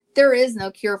there is no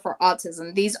cure for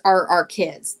autism. These are our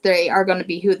kids. They are going to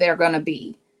be who they're going to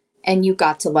be. And you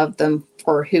got to love them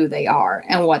for who they are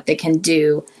and what they can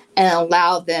do and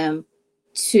allow them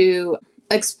to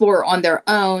explore on their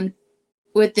own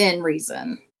within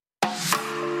reason.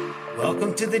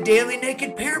 Welcome to the Daily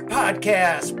Naked Parent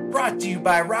Podcast, brought to you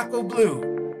by Rocco Blue,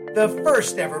 the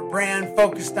first ever brand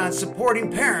focused on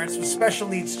supporting parents with special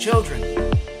needs children.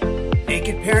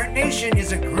 Naked Parent Nation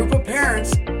is a group of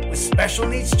parents with special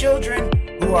needs children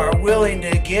who are willing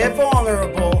to get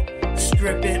vulnerable,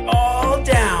 strip it all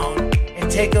down, and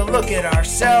take a look at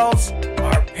ourselves,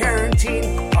 our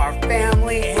parenting, our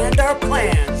family, and our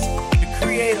plans to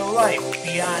create a life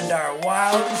beyond our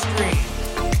wildest dreams.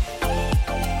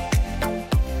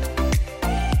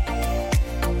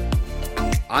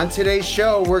 On today's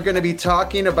show, we're going to be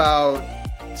talking about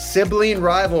sibling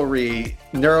rivalry,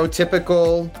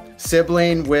 neurotypical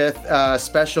sibling with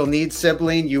special needs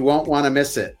sibling. You won't want to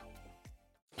miss it.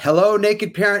 Hello,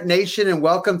 Naked Parent Nation, and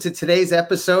welcome to today's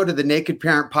episode of the Naked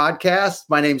Parent Podcast.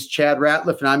 My name's Chad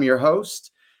Ratliff, and I'm your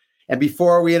host. And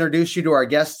before we introduce you to our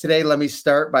guest today, let me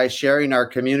start by sharing our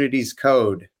community's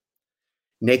code.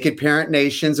 Naked Parent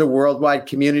Nation's a worldwide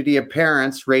community of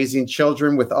parents raising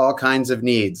children with all kinds of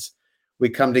needs. We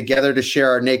come together to share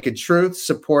our naked truths,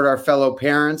 support our fellow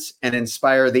parents, and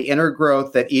inspire the inner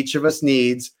growth that each of us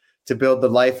needs to build the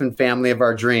life and family of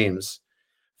our dreams.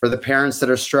 For the parents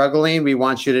that are struggling, we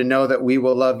want you to know that we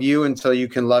will love you until you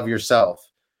can love yourself.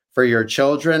 For your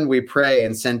children, we pray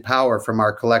and send power from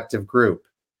our collective group.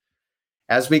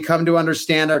 As we come to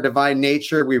understand our divine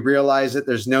nature, we realize that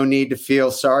there's no need to feel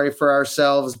sorry for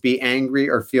ourselves, be angry,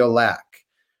 or feel lack.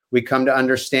 We come to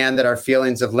understand that our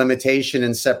feelings of limitation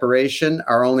and separation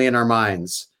are only in our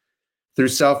minds. Through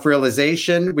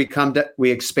self-realization,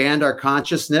 we expand our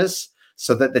consciousness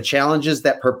so that the challenges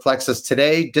that perplex us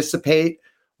today dissipate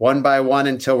one by one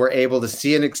until we're able to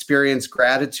see and experience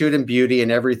gratitude and beauty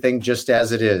in everything just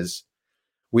as it is.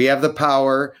 We have the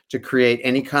power to create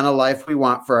any kind of life we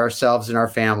want for ourselves and our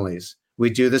families. We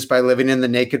do this by living in the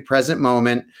naked present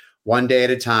moment, one day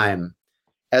at a time.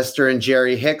 Esther and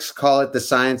Jerry Hicks call it the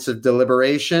science of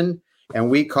deliberation, and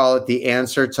we call it the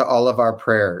answer to all of our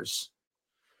prayers.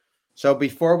 So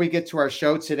before we get to our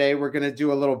show today, we're going to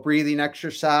do a little breathing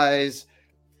exercise,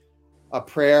 a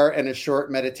prayer, and a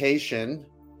short meditation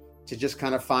to just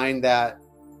kind of find that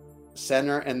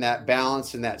center and that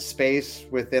balance and that space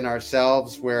within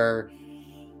ourselves where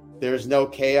there's no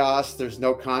chaos, there's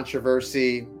no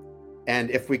controversy. And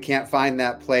if we can't find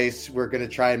that place, we're going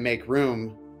to try and make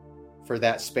room for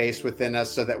that space within us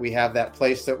so that we have that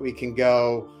place that we can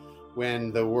go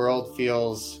when the world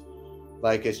feels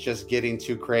like it's just getting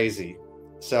too crazy.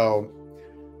 So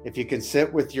if you can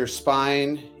sit with your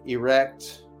spine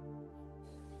erect,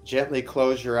 gently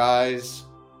close your eyes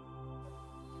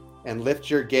and lift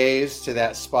your gaze to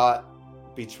that spot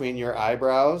between your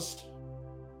eyebrows,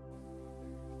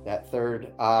 that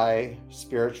third eye,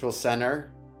 spiritual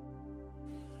center,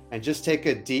 and just take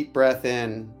a deep breath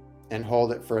in and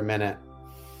hold it for a minute.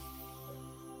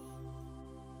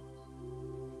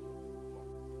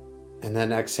 And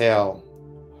then exhale.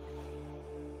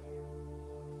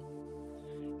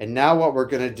 And now what we're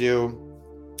going to do,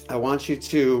 I want you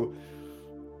to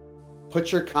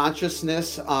put your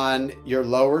consciousness on your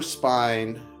lower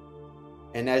spine.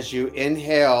 And as you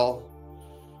inhale,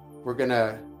 we're going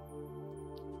to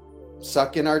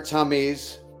suck in our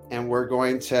tummies and we're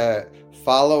going to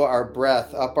follow our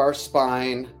breath up our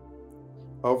spine,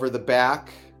 over the back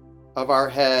of our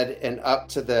head and up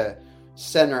to the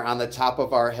center on the top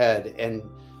of our head. And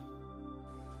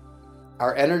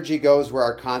our energy goes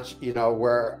where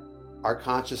where our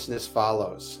consciousness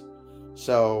follows.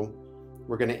 So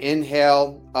we're going to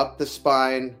inhale up the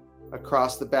spine,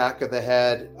 across the back of the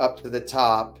head, up to the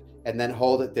top, and then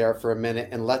hold it there for a minute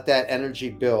and let that energy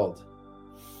build.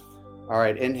 All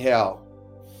right, inhale.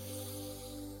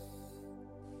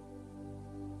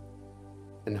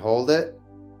 And hold it.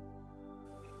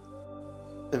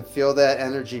 And feel that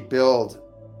energy build.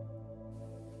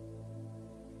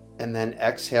 And then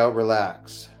exhale,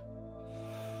 relax.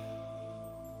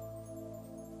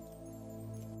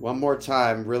 One more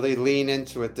time, really lean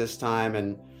into it this time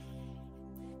and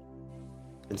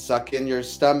suck in your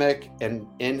stomach and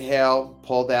inhale,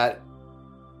 pull that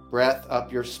breath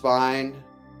up your spine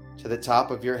to the top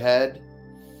of your head.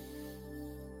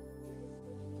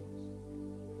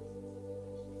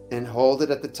 And hold it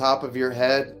at the top of your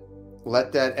head.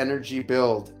 Let that energy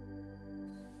build.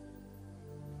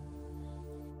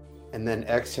 And then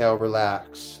exhale,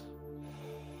 relax.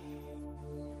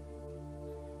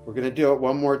 We're going to do it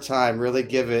one more time. Really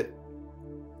give it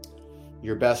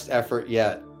your best effort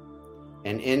yet.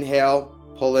 And inhale,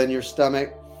 pull in your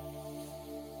stomach.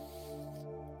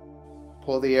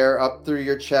 Pull the air up through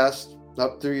your chest,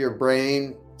 up through your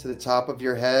brain to the top of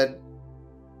your head,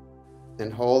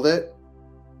 and hold it.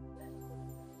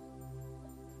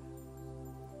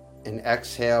 And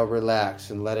exhale,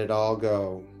 relax, and let it all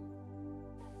go.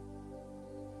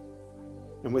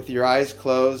 And with your eyes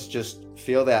closed, just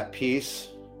feel that peace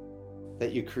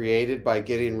that you created by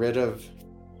getting rid of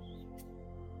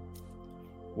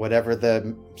whatever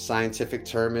the scientific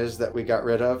term is that we got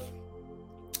rid of,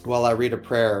 while I read a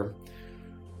prayer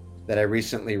that I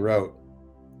recently wrote.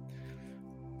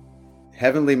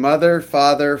 Heavenly Mother,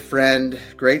 Father, Friend,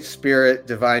 Great Spirit,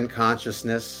 Divine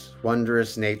Consciousness,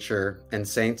 Wondrous Nature, and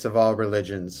Saints of all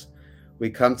religions, we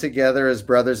come together as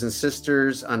brothers and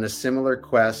sisters on a similar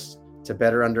quest to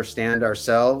better understand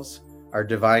ourselves, our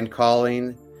divine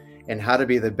calling, and how to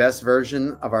be the best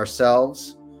version of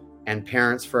ourselves and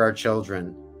parents for our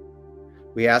children.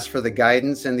 We ask for the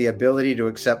guidance and the ability to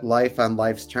accept life on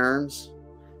life's terms.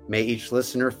 May each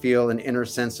listener feel an inner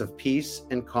sense of peace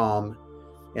and calm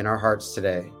in our hearts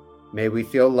today. May we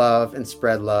feel love and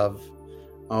spread love.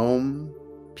 Om,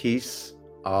 peace,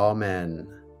 amen.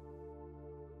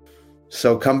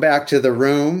 So come back to the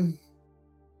room.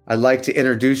 I'd like to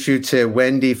introduce you to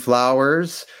Wendy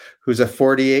Flores, who's a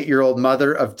 48-year-old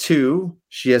mother of two.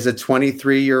 She has a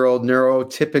 23-year-old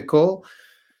neurotypical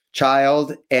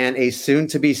child and a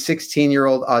soon-to-be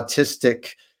 16-year-old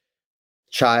autistic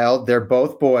child. They're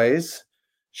both boys.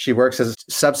 She works as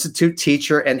a substitute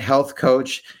teacher and health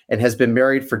coach and has been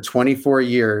married for 24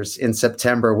 years in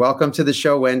September. Welcome to the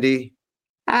show, Wendy.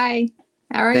 Hi,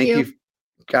 how are Thank you? you.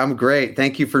 I'm great.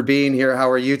 Thank you for being here. How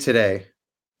are you today?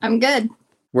 I'm good.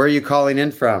 Where are you calling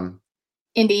in from?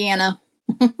 Indiana.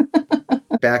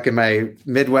 Back in my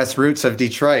Midwest roots of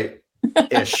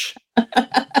Detroit-ish.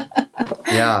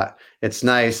 Yeah, it's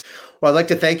nice. Well, I'd like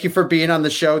to thank you for being on the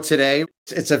show today.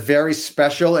 It's a very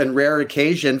special and rare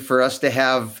occasion for us to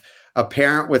have a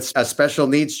parent with a special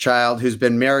needs child who's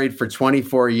been married for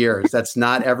 24 years. That's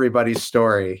not everybody's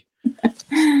story.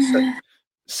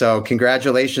 So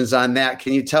congratulations on that.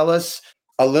 Can you tell us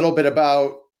a little bit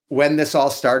about when this all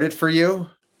started for you?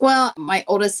 Well, my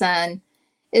oldest son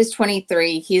is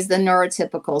 23. He's the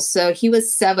neurotypical. So he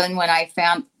was 6 when I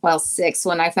found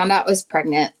out I was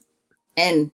pregnant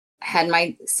and had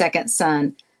my second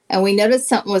son. And we noticed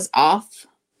something was off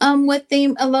with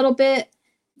him a little bit.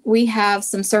 We have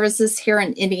some services here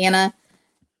in Indiana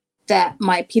that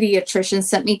my pediatrician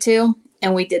sent me to,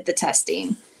 and we did the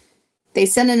testing. They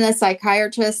sent in a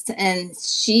psychiatrist, and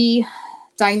she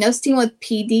diagnosed him with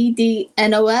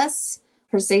PDD-NOS,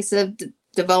 Pervasive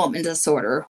Development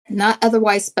Disorder, not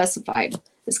otherwise specified,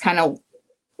 is kind of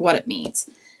what it means.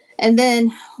 And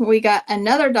then we got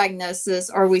another diagnosis,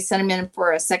 or we sent him in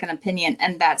for a second opinion,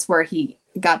 and that's where he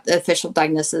got the official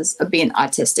diagnosis of being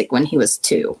autistic when he was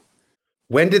 2.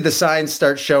 When did the signs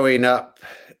start showing up,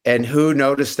 and who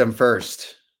noticed them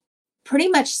first? Pretty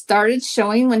much started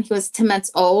showing when he was 10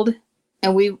 months old,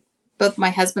 and both my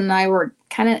husband and I were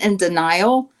kind of in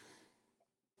denial.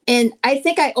 And I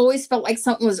think I always felt like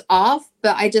something was off,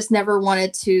 but I just never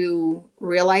wanted to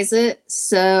realize it.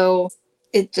 So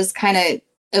it just kind of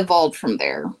evolved from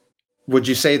there. Would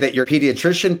you say that your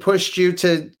pediatrician pushed you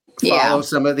to follow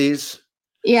some of these?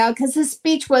 Yeah, because his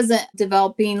speech wasn't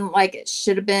developing like it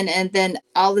should have been. And then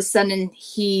all of a sudden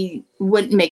he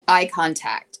wouldn't make eye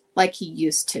contact like he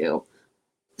used to.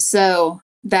 So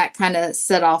that kind of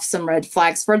set off some red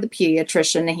flags for the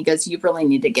pediatrician. And he goes, you really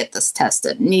need to get this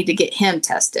tested, need to get him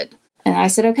tested. And I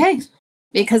said, okay,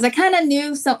 because I kind of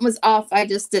knew something was off. I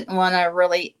just didn't want to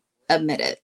really admit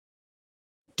it.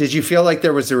 Did you feel like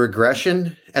there was a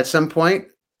regression at some point?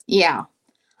 Yeah.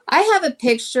 I have a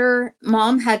picture.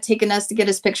 Mom had taken us to get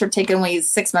his picture taken when he was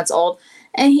 6 months old.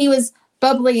 And he was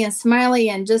bubbly and smiley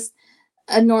and just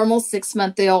a normal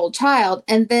 6-month-old child.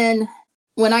 And then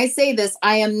when I say this,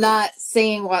 I am not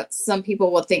saying what some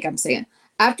people will think I'm saying.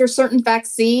 After certain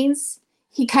vaccines,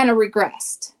 he kind of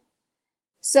regressed.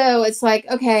 So it's like,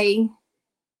 okay,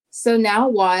 so now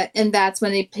what? And that's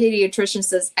when the pediatrician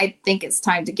says, I think it's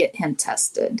time to get him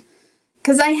tested.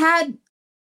 Because I had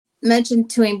mentioned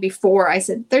to him before, I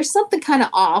said, there's something kind of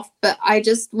off, but I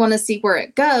just want to see where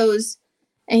it goes.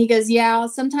 And he goes, yeah,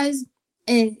 sometimes,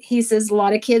 and he says, a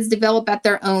lot of kids develop at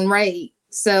their own rate.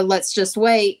 So let's just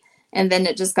wait. And then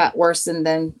it just got worse. And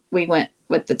then we went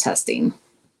with the testing.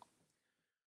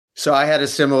 So I had a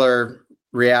similar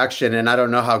reaction, and I don't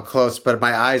know how close, but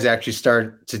my eyes actually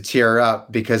start to tear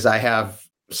up because I have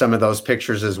some of those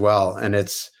pictures as well. And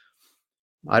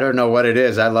I don't know what it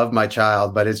is. I love my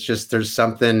child, but it's just, there's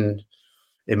something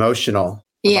emotional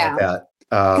about that.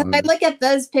 Because I look at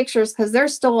those pictures because they're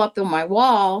still up on my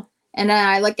wall. And then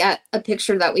I look at a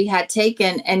picture that we had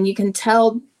taken and you can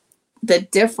tell the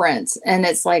difference. And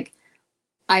it's like,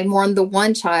 I mourn the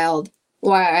one child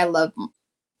while I love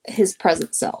his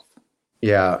present self.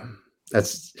 Yeah,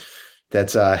 that's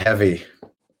heavy.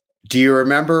 Do you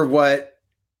remember what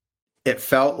it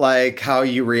felt like, how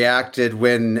you reacted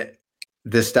when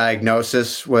this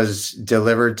diagnosis was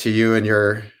delivered to you and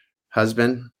your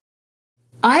husband?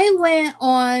 I went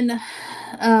on,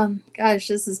 gosh,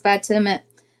 this is bad to admit,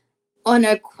 on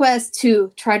a quest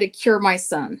to try to cure my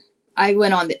son. I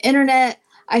went on the internet.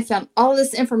 I found all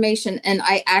this information and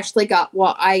I actually got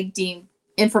what I deemed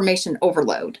information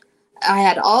overload. I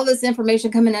had all this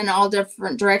information coming in all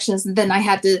different directions. And then I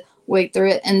had to wade through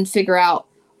it and figure out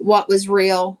what was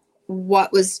real,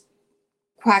 what was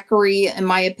quackery, in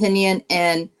my opinion,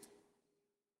 and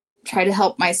try to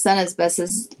help my son as best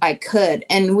as I could.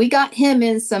 And we got him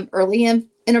in some early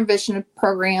intervention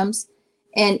programs.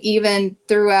 And even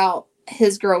throughout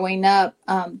his growing up,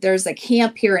 there's a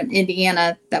camp here in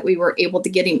Indiana that we were able to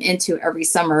get him into every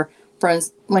summer from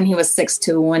when he was 6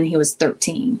 to when he was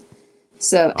 13.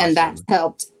 So, awesome. And that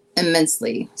helped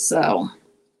immensely. So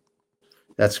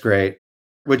that's great.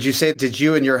 Would you say, did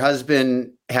you and your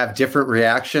husband have different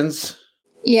reactions?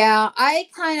 Yeah,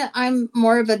 I'm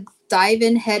more of a dive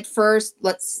in head first.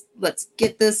 Let's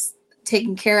get this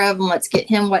taken care of and let's get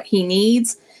him what he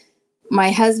needs. My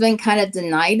husband kind of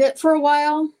denied it for a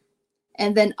while.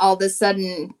 And then all of a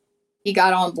sudden he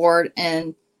got on board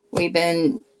and we've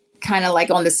been kind of like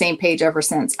on the same page ever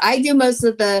since. I do most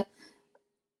of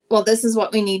this is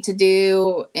what we need to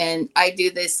do. And I do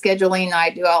the scheduling.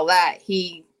 I do all that.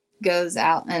 He goes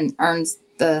out and earns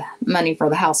the money for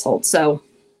the household. So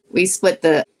we split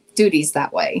the duties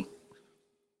that way.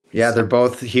 Yeah, they're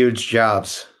both huge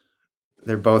jobs.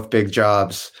 They're both big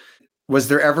jobs. Was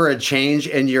there ever a change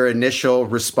in your initial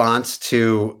response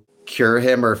to cure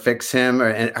him or fix him?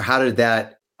 And how did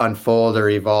that unfold or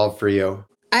evolve for you?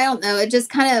 I don't know. It just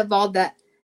kind of evolved that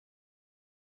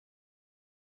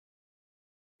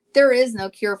there is no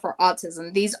cure for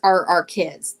autism. These are our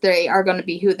kids. They are going to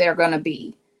be who they're going to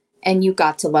be. And you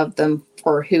got to love them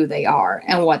for who they are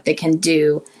and what they can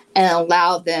do and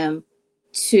allow them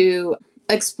to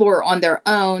explore on their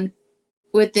own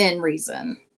within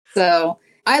reason. So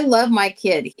I love my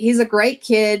kid. He's a great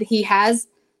kid. He has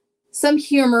some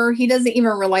humor. He doesn't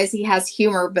even realize he has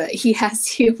humor, but he has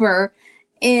humor.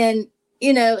 And,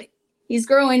 he's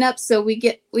growing up. So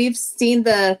we've seen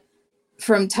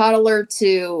from toddler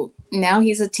to now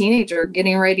he's a teenager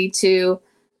getting ready to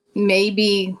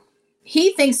maybe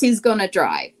he thinks he's going to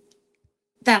drive.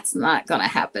 That's not going to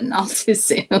happen all too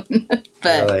soon.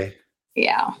 But really?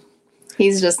 Yeah,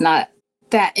 he's just not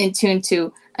that in tune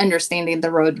to understanding the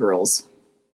road rules.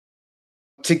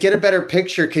 To get a better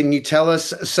picture, can you tell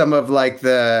us some of like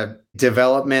the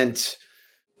development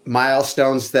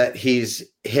milestones that he's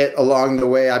hit along the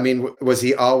way? I mean, was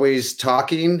he always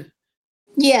talking?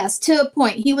 Yes, to a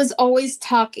point. He was always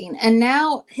talking. And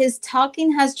now his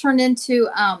talking has turned into,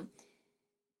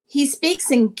 he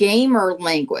speaks in gamer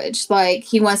language. Like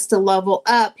he wants to level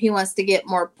up. He wants to get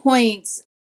more points.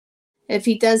 If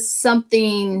he does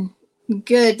something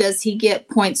good, does he get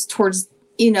points towards,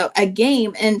 a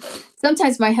game? And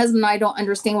sometimes my husband and I don't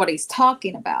understand what he's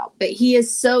talking about, but he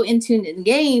is so in tune in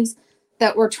games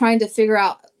that we're trying to figure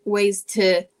out ways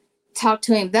to talk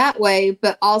to him that way,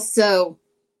 but also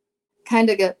kind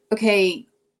of go, okay,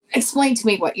 explain to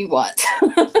me what you want.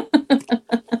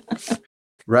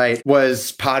 Right.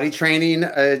 Was potty training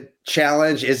a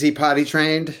challenge? Is he potty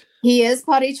trained? He is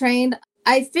potty trained.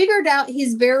 I figured out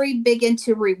he's very big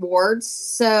into rewards.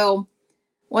 So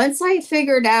once I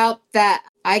figured out that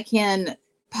I can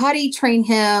potty train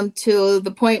him to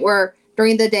the point where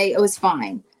during the day it was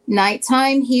fine.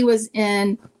 Nighttime, he was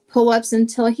in pull-ups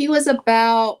until he was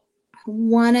about, I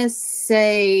want to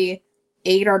say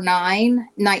 8 or 9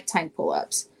 nighttime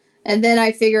pull-ups. And then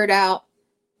I figured out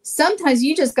sometimes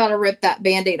you just got to rip that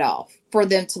Band-Aid off for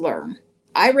them to learn.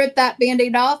 I ripped that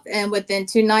Band-Aid off, and within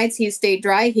 2 nights, he stayed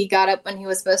dry. He got up when he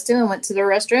was supposed to and went to the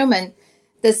restroom. And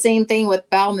the same thing with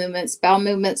bowel movements. Bowel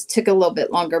movements took a little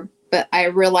bit longer, but I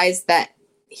realized that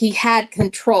he had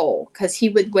control because he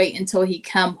would wait until he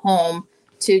come home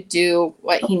to do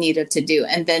what he needed to do.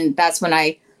 And then that's when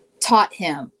I taught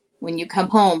him, when you come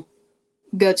home,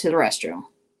 go to the restroom,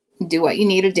 do what you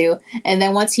need to do. And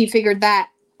then once he figured that,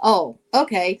 oh,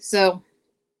 okay, so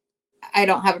I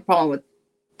don't have a problem with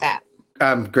that.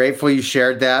 I'm grateful you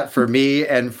shared that for me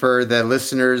and for the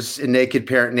listeners in Naked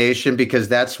Parent Nation, because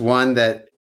that's one that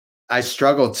I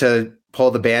struggle to pull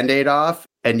the Band-Aid off,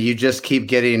 and you just keep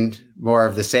getting more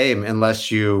of the same unless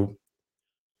you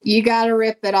You got to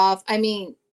rip it off. I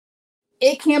mean,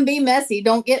 it can be messy.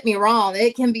 Don't get me wrong.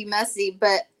 It can be messy,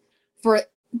 but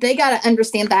they got to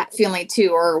understand that feeling too,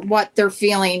 or what they're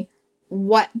feeling,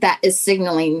 what that is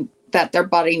signaling that their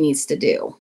body needs to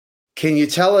do. Can you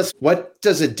tell us, what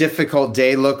does a difficult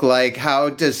day look like? How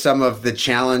does some of the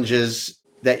challenges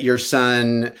that your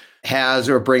son has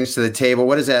or brings to the table,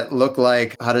 what does that look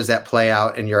like? How does that play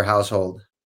out in your household?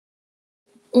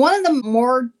 One of the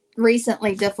more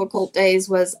recently difficult days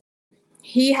was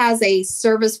he has a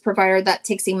service provider that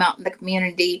takes him out in the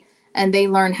community, and they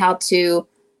learn how to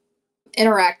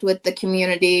interact with the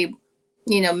community,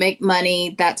 make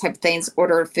money, that type of things,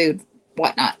 order food,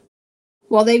 whatnot.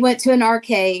 Well, they went to an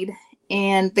arcade,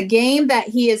 and the game that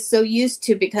he is so used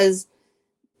to, because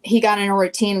he got in a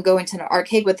routine going to an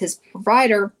arcade with his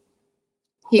provider,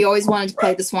 he always wanted to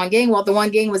play this one game. Well, the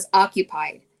one game was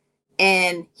occupied,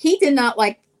 and he did not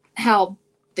like how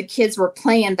the kids were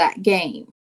playing that game.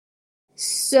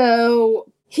 So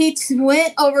he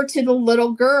went over to the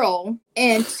little girl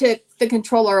and took the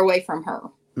controller away from her.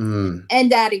 And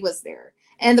Daddy was there.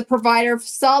 And the provider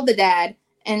saw the dad,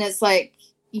 and it's like,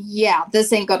 yeah,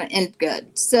 this ain't going to end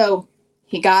good. So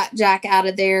he got Jack out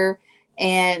of there.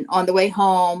 And on the way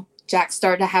home, Jack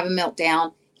started to have a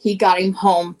meltdown. He got him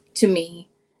home to me.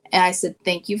 And I said,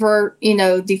 thank you for,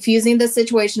 diffusing the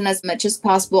situation as much as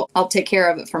possible. I'll take care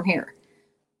of it from here.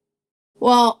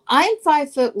 Well, I'm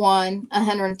 5'1",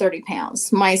 130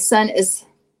 pounds. My son is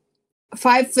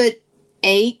 5'8",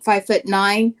 5'9",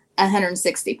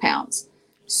 160 pounds.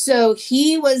 So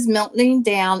he was melting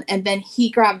down, and then he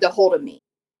grabbed a hold of me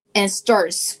and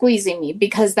started squeezing me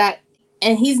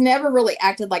and he's never really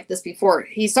acted like this before.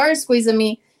 He started squeezing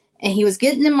me, and he was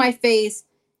getting in my face,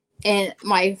 and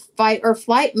my fight or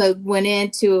flight mode went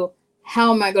into,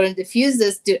 how am I going to diffuse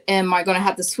this? Am I going to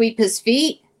have to sweep his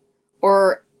feet,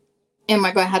 or am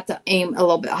I going to have to aim a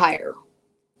little bit higher?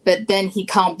 But then he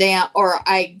calmed down, or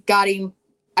I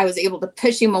was able to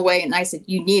push him away, and I said,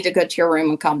 you need to go to your room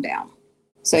and calm down.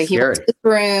 So he went to his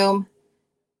room,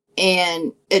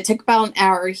 and it took about an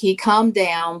hour. He calmed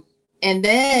down, and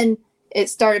then it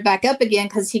started back up again,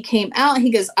 because he came out and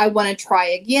he goes, I want to try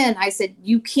again. I said,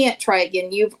 you can't try again.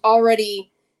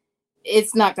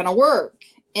 It's not going to work.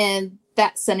 And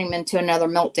that sent him into another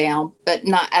meltdown, but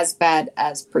not as bad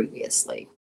as previously.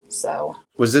 So,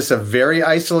 was this a very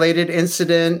isolated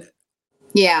incident?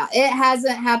 Yeah, it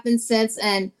hasn't happened since.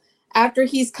 And after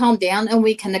he's calmed down and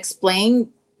we can explain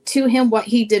to him what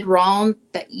he did wrong,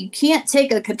 that you can't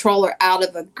take a controller out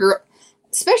of a girl,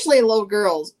 especially little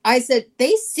girls. I said,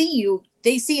 they see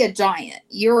a giant.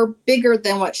 You're bigger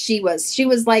than what she was. She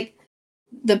was like,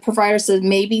 the provider said,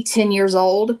 maybe 10 years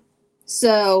old.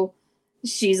 So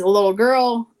she's a little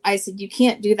girl. I said, you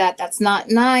can't do that. That's not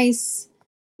nice.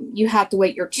 You have to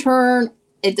wait your turn.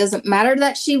 It doesn't matter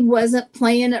that she wasn't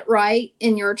playing it right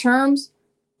in your terms.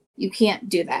 You can't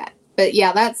do that. But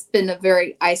yeah, that's been a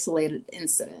very isolated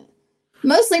incident.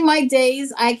 Mostly my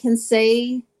days, I can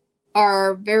say,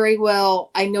 are very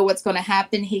well, I know what's going to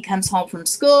happen. He comes home from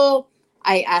school.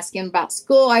 I ask him about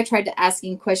school. I tried to ask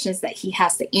him questions that he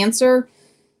has to answer,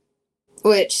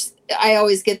 which I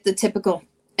always get the typical,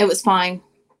 it was fine.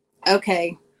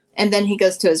 Okay. And then he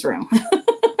goes to his room.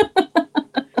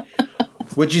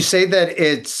 Would you say that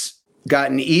it's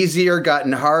gotten easier,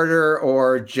 gotten harder,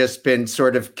 or just been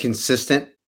sort of consistent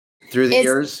through the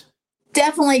years?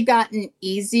 Definitely gotten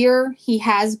easier. He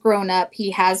has grown up.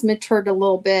 He has matured a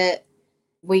little bit.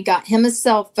 We got him a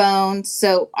cell phone,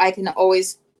 so I can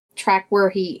always track where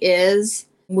he is.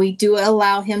 We do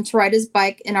allow him to ride his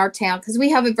bike in our town, because we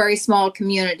have a very small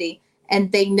community,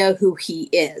 and they know who he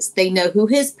is. They know who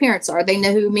his parents are. They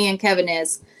know who me and Kevin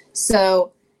is.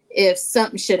 So if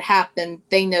something should happen,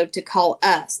 they know to call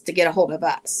us to get a hold of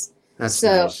us. That's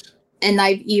nice. And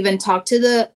I've even talked to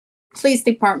the police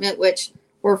department, which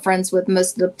we're friends with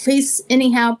most of the police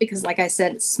anyhow, because like I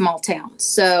said, it's a small town.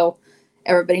 So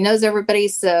everybody knows everybody.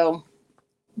 So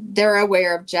they're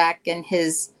aware of Jack and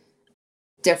his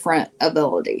different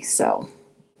ability. So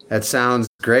that sounds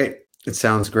great. It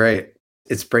sounds great.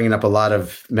 It's bringing up a lot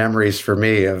of memories for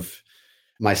me of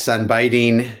my son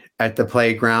biting at the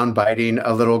playground, biting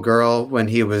a little girl when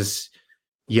he was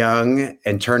young,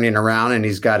 and turning around and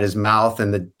he's got his mouth,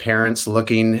 and the parents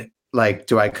looking like,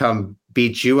 do I come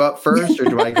beat you up first, or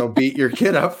do I go beat your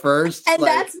kid up first? And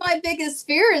that's my biggest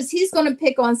fear, is he's going to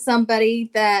pick on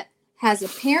somebody that has a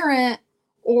parent,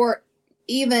 or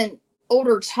even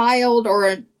older child, or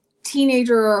a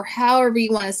teenager, or however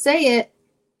you want to say it,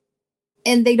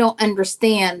 and they don't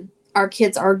understand our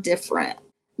kids are different.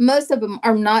 Most of them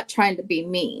are not trying to be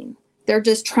mean. They're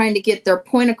just trying to get their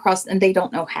point across, and they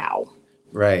don't know how.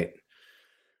 Right.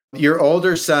 Your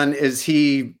older son, is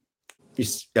he,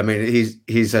 he's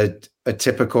a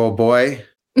typical boy.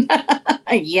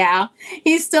 Yeah,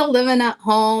 he's still living at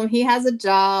home. He has a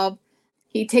job.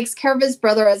 He takes care of his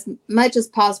brother as much as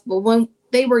possible. When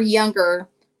they were younger,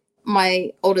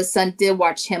 my oldest son did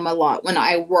watch him a lot when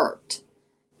I worked,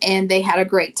 and they had a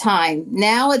great time.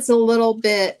 Now it's a little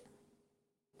bit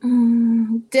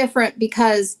different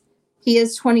because he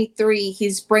is 23.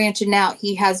 He's branching out.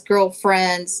 He has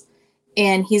girlfriends,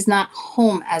 and he's not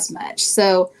home as much.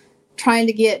 So trying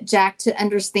to get Jack to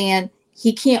understand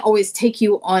he can't always take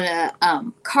you on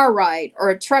a car ride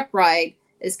or a truck ride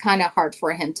is kind of hard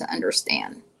for him to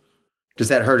understand. Does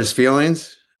that hurt his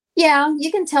feelings? Yeah,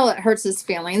 you can tell it hurts his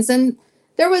feelings. And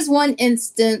there was one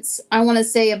instance, I want to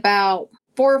say about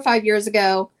 4 or 5 years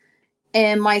ago,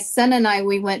 and my son and I,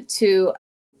 we went to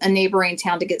a neighboring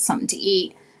town to get something to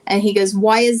eat. And he goes,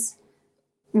 "Why is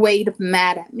Wade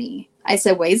mad at me?" I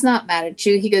said, "Wade's not mad at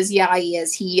you." He goes, "Yeah, he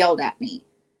is. He yelled at me."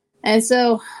 And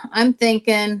so I'm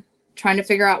thinking, trying to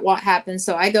figure out what happened.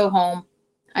 So I go home.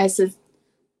 I said,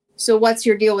 "So what's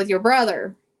your deal with your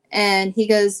brother?" And he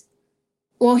goes,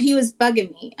 "Well, he was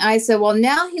bugging me." I said, "Well,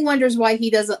 now he wonders why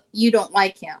you don't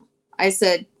like him." I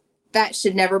said, "That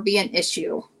should never be an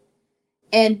issue."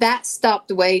 And that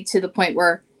stopped Wade to the point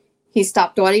where he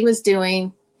stopped what he was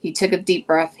doing. He took a deep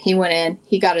breath. He went in,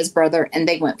 he got his brother, and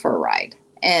they went for a ride.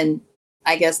 And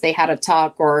I guess they had a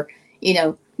talk, or,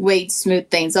 Wade smoothed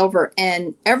things over.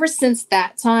 And ever since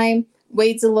that time,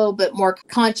 Wade's a little bit more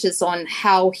conscious on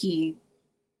how he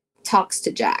talks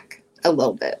to Jack a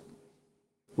little bit.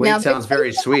 Wade sounds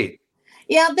very sweet.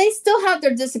 Yeah, they still have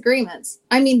their disagreements.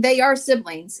 They are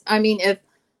siblings. If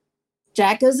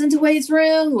Jack goes into Wade's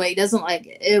room, Wade doesn't like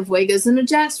it. If Wade goes into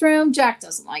Jack's room, Jack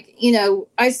doesn't like it.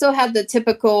 I still have the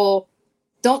typical,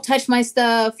 don't touch my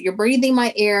stuff, you're breathing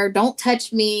my air, don't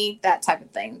touch me, that type of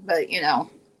thing. But,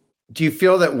 Do you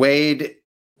feel that Wade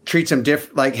treats him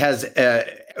different, has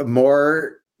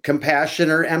more compassion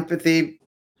or empathy?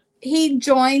 He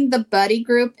joined the buddy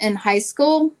group in high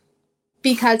school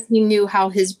because he knew how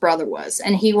his brother was,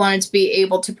 and he wanted to be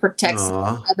able to protect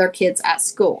other kids at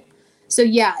school. So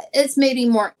yeah, it's made me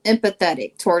more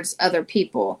empathetic towards other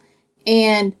people.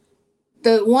 And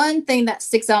the one thing that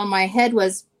sticks out in my head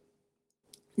was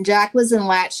Jack was in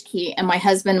latchkey, and my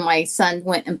husband and my son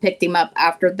went and picked him up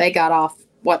after they got off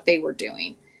what they were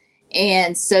doing.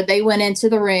 And so they went into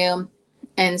the room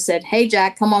and said, "Hey,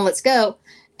 Jack, come on, let's go."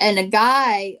 And a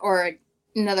guy or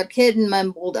another kid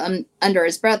mumbled under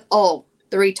his breath, "Oh,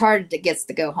 the retarded that gets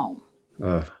to go home."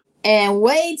 And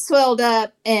Wade swelled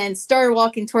up and started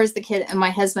walking towards the kid. And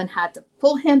my husband had to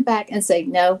pull him back and say,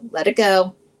 "No, let it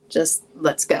go. Just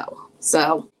let's go."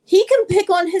 So he can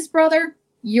pick on his brother.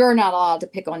 You're not allowed to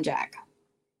pick on Jack.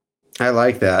 I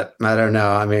like that. I don't know.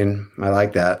 I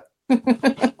like that.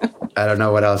 I don't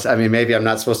know what else. Maybe I'm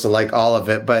not supposed to like all of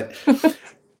it, but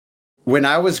when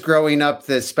I was growing up,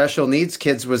 the special needs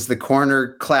kids was the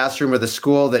corner classroom of the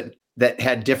school that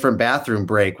had different bathroom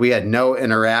break. We had no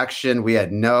interaction.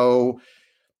 And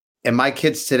my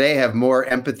kids today have more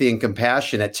empathy and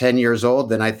compassion at 10 years old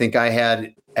than I think I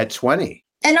had at 20.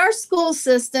 And our school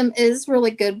system is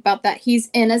really good about that. He's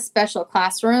in a special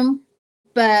classroom,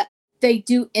 but they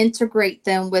do integrate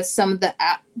them with some of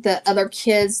the other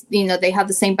kids. They have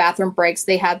the same bathroom breaks.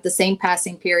 They have the same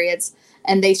passing periods,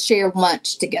 and they share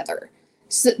lunch together.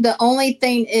 So the only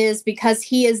thing is, because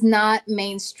he is not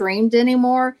mainstreamed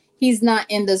anymore, he's not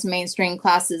in those mainstream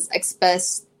classes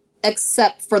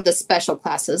except for the special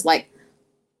classes, like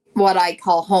what I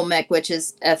call home ec, which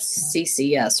is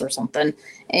FCCS or something,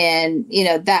 and,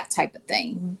 that type of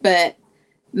thing. But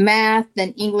math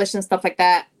and English and stuff like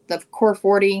that, the core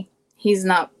 40, he's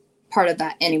not part of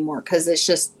that anymore because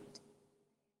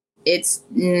it's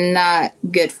not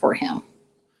good for him.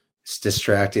 It's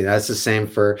distracting. That's the same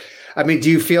for,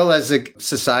 do you feel as a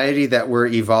society that we're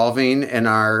evolving in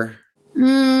our...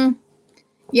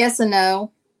 Yes and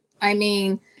no.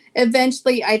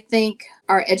 Eventually I think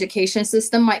our education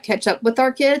system might catch up with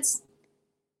our kids,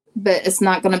 but it's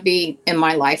not going to be in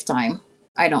my lifetime,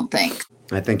 I don't think.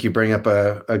 I think you bring up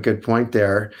a good point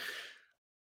there.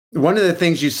 One of the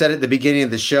things you said at the beginning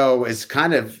of the show is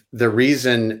kind of the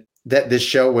reason that this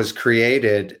show was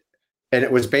created, and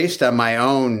it was based on my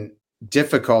own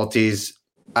difficulties.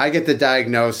 I get the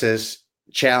diagnosis,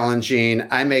 challenging,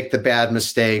 I make the bad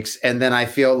mistakes, and then I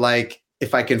feel like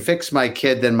if I can fix my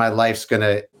kid, then my life's going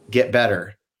to get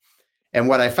better. And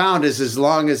what I found is as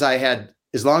long as I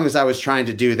was trying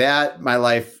to do that, my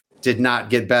life did not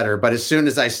get better. But as soon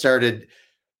as I started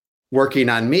working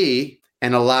on me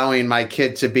and allowing my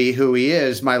kid to be who he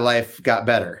is, my life got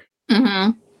better.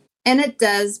 Mm-hmm. And it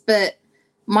does. But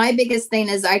My biggest thing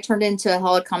is I turned into a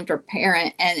helicopter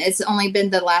parent, and it's only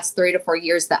been the last 3 to 4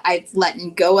 years that I've let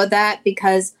go of that,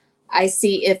 because I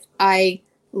see if I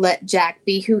let Jack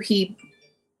be who he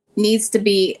needs to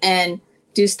be and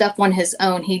do stuff on his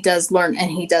own, he does learn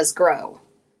and he does grow.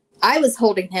 I was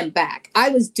holding him back. I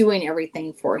was doing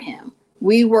everything for him.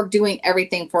 We were doing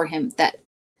everything for him, that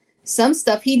some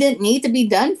stuff he didn't need to be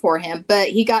done for him, but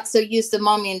he got so used to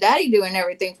mommy and daddy doing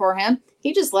everything for him,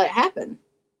 he just let it happen.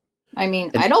 I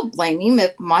mean, I don't blame him.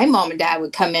 If my mom and dad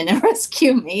would come in and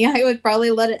rescue me, I would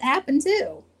probably let it happen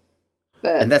too.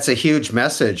 But, and that's a huge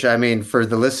message. I mean, for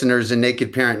the listeners in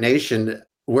Naked Parent Nation,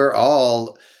 we're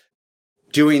all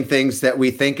doing things that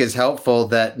we think is helpful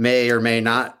that may or may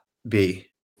not be.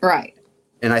 Right.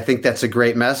 And I think that's a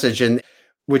great message. And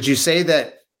would you say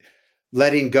that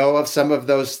letting go of some of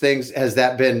those things, has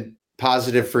that been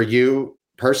positive for you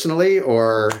personally,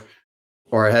 or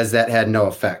has that had no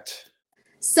effect?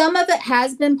 Some of it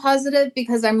has been positive,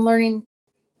 because I'm learning,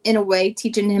 in a way,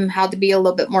 teaching him how to be a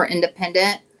little bit more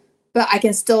independent, but I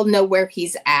can still know where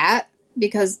he's at,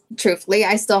 because truthfully,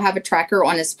 I still have a tracker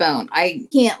on his phone. I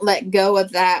can't let go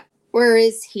of that. Where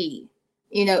is he?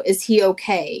 Is he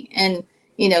okay? And,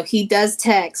 he does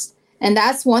text. And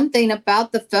that's one thing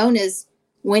about the phone is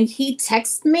when he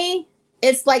texts me,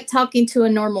 it's like talking to a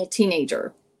normal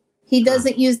teenager. He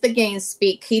doesn't use the game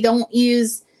speak.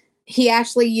 He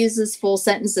actually uses full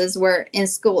sentences, where in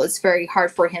school it's very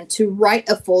hard for him to write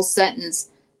a full sentence.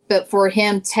 But for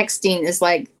him, texting is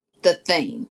like the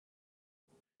thing.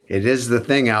 It is the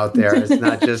thing out there. It's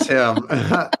not just him.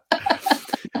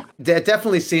 That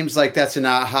definitely seems like that's an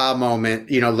aha moment,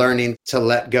 learning to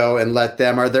let go and let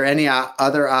them. Are there any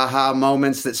other aha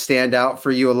moments that stand out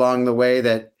for you along the way,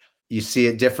 that you see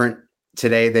it different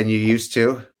today than you used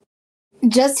to?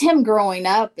 Just him growing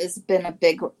up has been a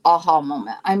big aha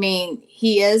moment. I mean,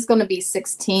 he is going to be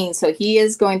 16, so he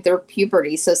is going through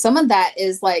puberty. So some of that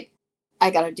is like,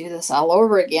 I got to do this all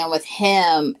over again with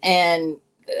him. And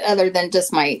other than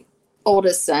just my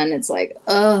oldest son, it's like,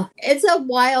 it's a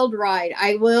wild ride.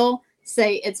 I will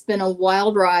say it's been a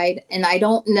wild ride, and I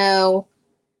don't know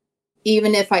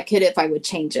even if I would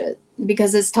change it,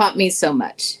 because it's taught me so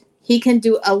much. He can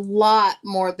do a lot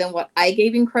more than what I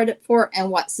gave him credit for and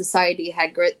what society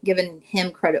had given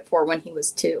him credit for when he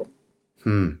was 2.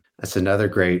 That's another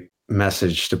great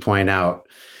message to point out.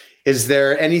 Is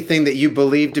there anything that you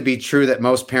believe to be true that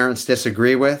most parents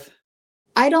disagree with?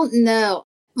 I don't know.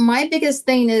 My biggest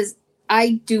thing is,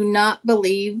 I do not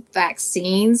believe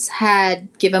vaccines had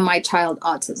given my child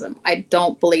autism. I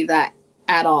don't believe that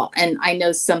at all. And I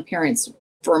know some parents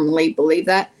firmly believe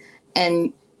that.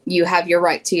 And you have your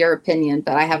right to your opinion,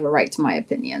 but I have a right to my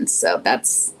opinion. So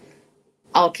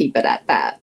I'll keep it at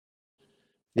that.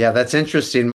 Yeah, that's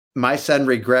interesting. My son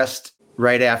regressed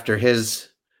right after his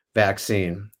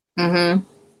vaccine. Mm-hmm.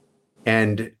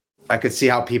 And I could see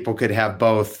how people could have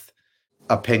both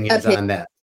opinions on that.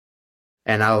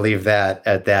 And I'll leave that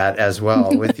at that as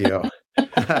well with you.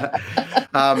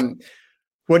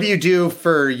 What do you do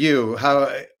for you?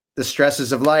 How the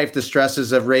stresses of life, the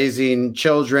stresses of raising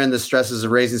children, the stresses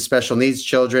of raising special needs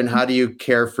children, how do you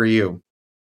care for you?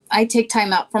 I take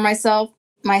time out for myself.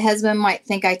 My husband might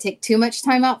think I take too much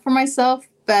time out for myself,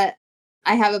 but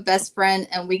I have a best friend,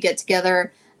 and we get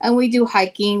together and we do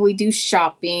hiking, we do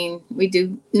shopping, we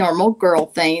do normal girl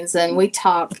things, and we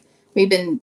talk. We've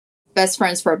been best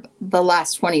friends for the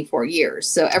last 24 years.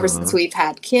 So ever since we've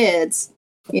had kids,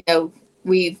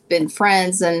 we've been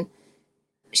friends, and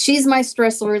she's my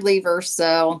stress reliever.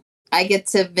 So I get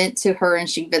to vent to her and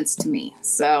she vents to me.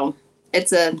 So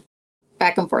it's a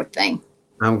back and forth thing.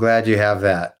 I'm glad you have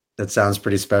that. That sounds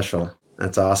pretty special.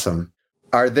 That's awesome.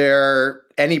 Are there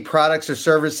any products or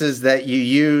services that you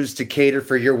use to cater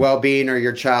for your well-being or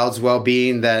your child's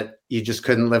well-being that you just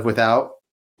couldn't live without?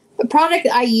 The product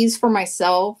I use for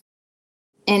myself,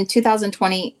 in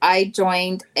 2020, I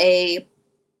joined a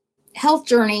health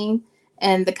journey,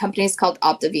 and the company is called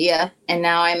Optavia, and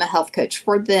now I'm a health coach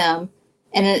for them.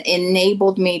 And it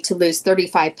enabled me to lose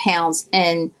 35 pounds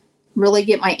and really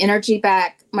get my energy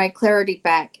back, my clarity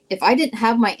back. If I didn't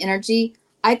have my energy,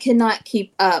 I could not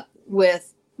keep up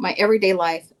with my everyday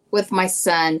life with my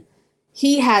son.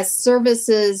 He has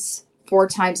services 4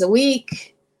 times a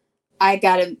week. I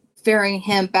got to ferry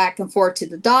him back and forth to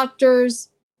the doctors.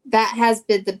 That has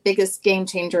been the biggest game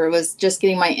changer, was just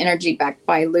getting my energy back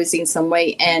by losing some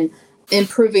weight and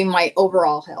improving my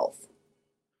overall health.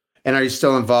 And are you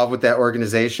still involved with that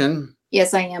organization?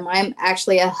 Yes, I am. I'm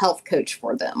actually a health coach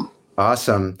for them.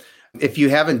 Awesome. If you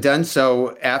haven't done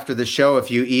so after the show,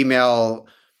 if you email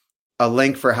a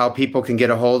link for how people can get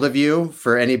a hold of you,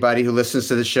 for anybody who listens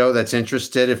to the show that's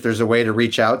interested, if there's a way to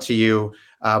reach out to you,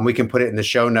 we can put it in the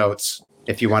show notes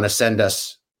if you want to send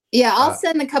us. Yeah, I'll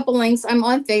send a couple links. I'm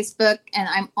on Facebook and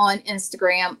I'm on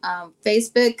Instagram.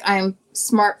 Facebook, I'm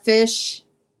Smartfish,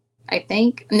 I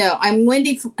think. No, I'm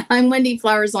Wendy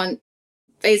Flowers on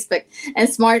Facebook and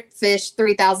Smartfish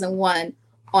 3001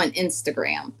 on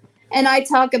Instagram. And I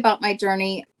talk about my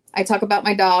journey. I talk about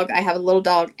my dog. I have a little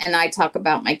dog, and I talk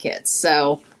about my kids.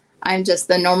 So I'm just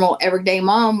the normal everyday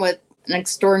mom with an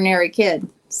extraordinary kid.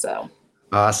 So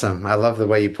awesome. I love the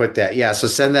way you put that. Yeah. So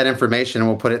send that information and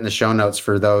we'll put it in the show notes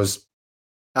for those.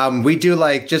 We do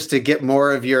like, just to get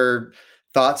more of your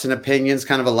thoughts and opinions,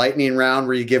 kind of a lightning round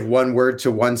where you give 1 word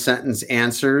to 1 sentence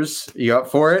answers. You up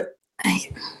for it?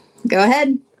 Go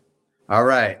ahead. All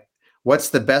right. What's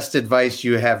the best advice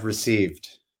you have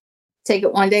received? Take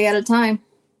it one day at a time.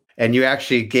 And you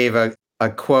actually gave a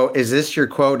quote. Is this your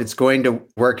quote? It's going to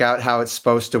work out how it's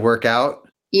supposed to work out?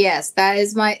 Yes, that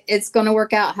is it's going to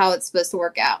work out how it's supposed to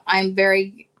work out. I'm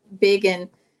very big in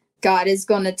God is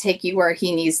going to take you where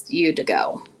he needs you to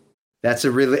go. That's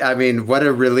what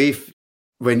a relief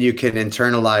when you can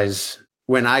internalize.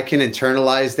 When I can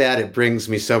internalize that, it brings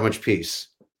me so much peace.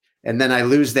 And then I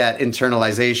lose that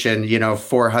internalization,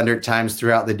 400 times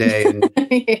throughout the day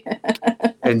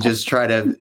and just try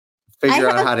to figure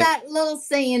out how to. I have that little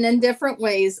saying in different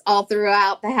ways all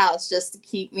throughout the house just to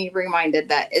keep me reminded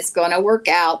that it's going to work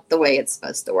out the way it's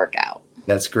supposed to work out.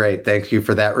 That's great. Thank you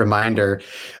for that reminder.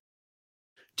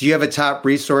 Do you have a top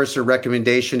resource or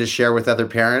recommendation to share with other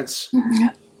parents?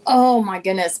 Oh, my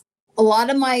goodness. A lot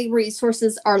of my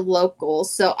resources are local,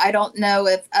 so I don't know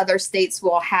if other states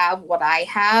will have what I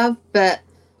have, but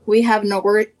we have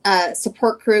a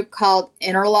support group called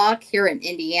Interlock here in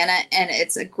Indiana, and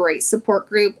it's a great support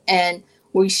group, and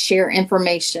we share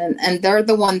information. And they're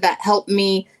the one that helped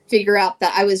me figure out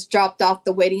that I was dropped off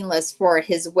the waiting list for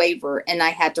his waiver, and I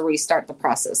had to restart the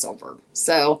process over.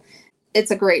 So it's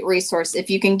a great resource. If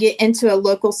you can get into a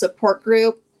local support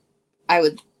group, I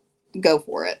would go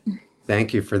for it.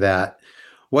 Thank you for that.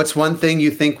 What's one thing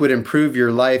you think would improve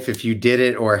your life if you did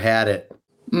it or had it?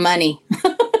 Money.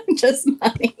 Just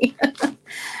money.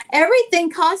 Everything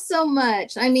costs so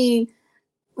much. I mean,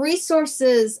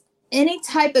 resources, any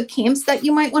type of camps that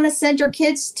you might want to send your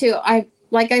kids to.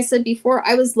 Like I said before,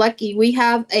 I was lucky. We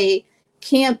have a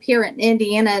camp here in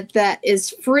Indiana that is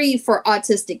free for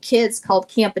autistic kids called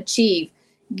Camp Achieve.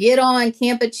 Get on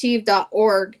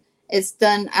campachieve.org. It's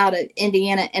done out of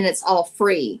Indiana and it's all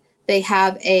free. They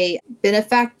have a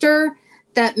benefactor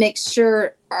that makes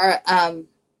sure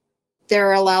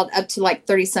they're allowed up to like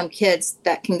 30 some kids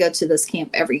that can go to this camp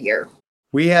every year.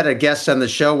 We had a guest on the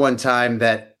show one time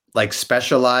that like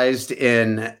specialized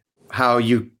in how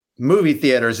movie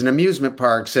theaters and amusement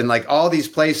parks and like all these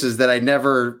places that I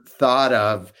never thought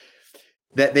of,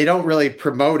 that they don't really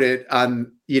promote it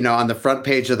on the front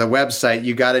page of the website.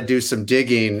 You got to do some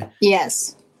digging.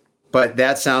 Yes. But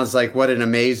that sounds like what an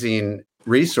amazing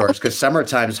resource, because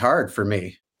summertime's hard for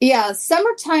me. Yeah,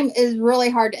 summertime is really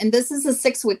hard. And this is a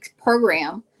 6-week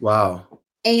program. Wow.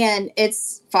 And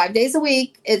it's 5 days a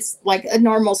week. It's like a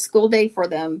normal school day for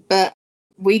them. But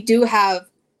we do have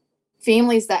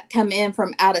families that come in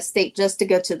from out of state just to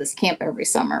go to this camp every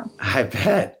summer. I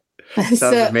bet.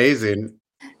 Sounds amazing.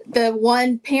 The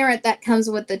one parent that comes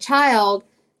with the child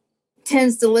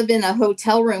tends to live in a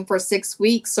hotel room for 6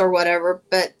 weeks or whatever,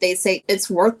 but they say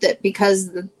it's worth it because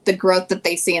the growth that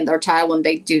they see in their child when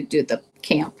they do the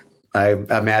camp. I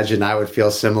imagine I would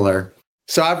feel similar.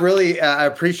 So I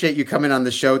appreciate you coming on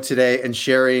the show today and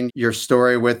sharing your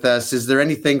story with us. Is there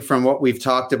anything from what we've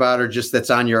talked about or just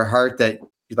that's on your heart that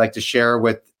you'd like to share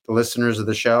with the listeners of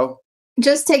the show?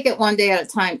 Just take it one day at a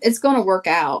time. It's going to work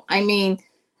out. I mean,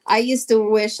 I used to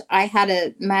wish I had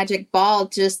a magic ball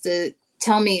just to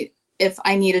tell me if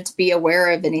I needed to be aware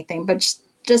of anything, but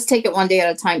just take it one day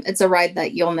at a time. It's a ride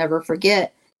that you'll never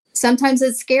forget. Sometimes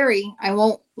it's scary. I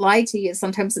won't lie to you.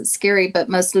 Sometimes it's scary, but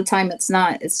most of the time it's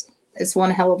not. It's one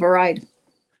hell of a ride.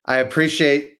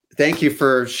 Thank you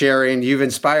for sharing. You've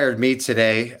inspired me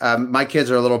today. My kids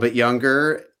are a little bit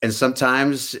younger, and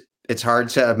sometimes it's hard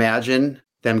to imagine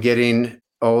them getting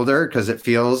older because it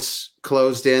feels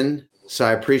closed in. So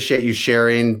I appreciate you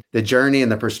sharing the journey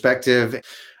and the perspective.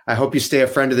 I hope you stay a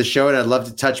friend of the show, and I'd love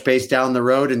to touch base down the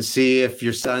road and see if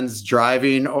your son's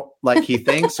driving like he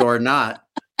thinks or not.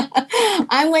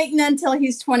 I'm waiting until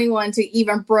he's 21 to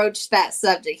even broach that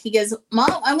subject. He goes, Mom,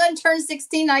 I'm going to turn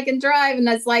 16. I can drive. And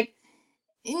that's like,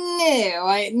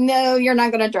 no, you're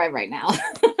not going to drive right now.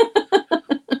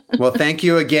 Well, thank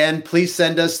you again. Please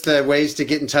send us the ways to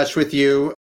get in touch with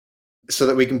you so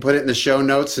that we can put it in the show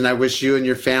notes. And I wish you and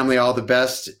your family all the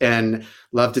best and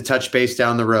love to touch base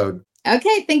down the road.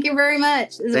 Okay. Thank you very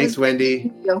much. Thanks, Wendy.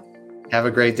 Thank you. Have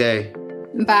a great day.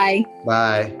 Bye.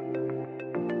 Bye.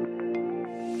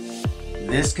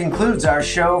 This concludes our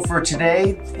show for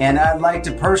today, and I'd like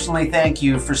to personally thank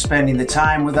you for spending the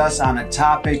time with us on a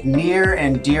topic near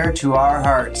and dear to our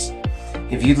hearts.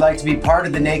 If you'd like to be part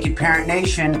of the Naked Parent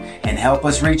Nation and help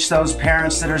us reach those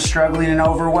parents that are struggling and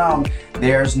overwhelmed,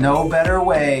 there's no better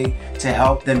way to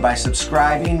help than by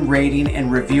subscribing, rating, and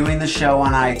reviewing the show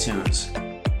on iTunes.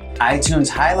 iTunes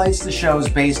highlights the shows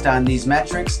based on these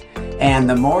metrics, and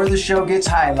the more the show gets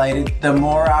highlighted, the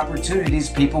more opportunities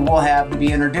people will have to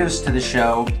be introduced to the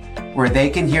show where they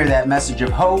can hear that message of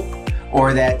hope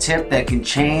or that tip that can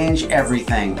change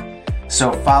everything.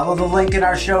 So follow the link in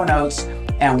our show notes,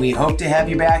 and we hope to have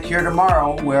you back here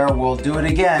tomorrow where we'll do it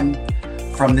again.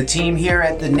 From the team here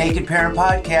at the Naked Parent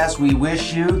Podcast, we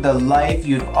wish you the life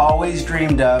you've always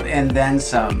dreamed of and then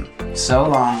some. So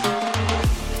long.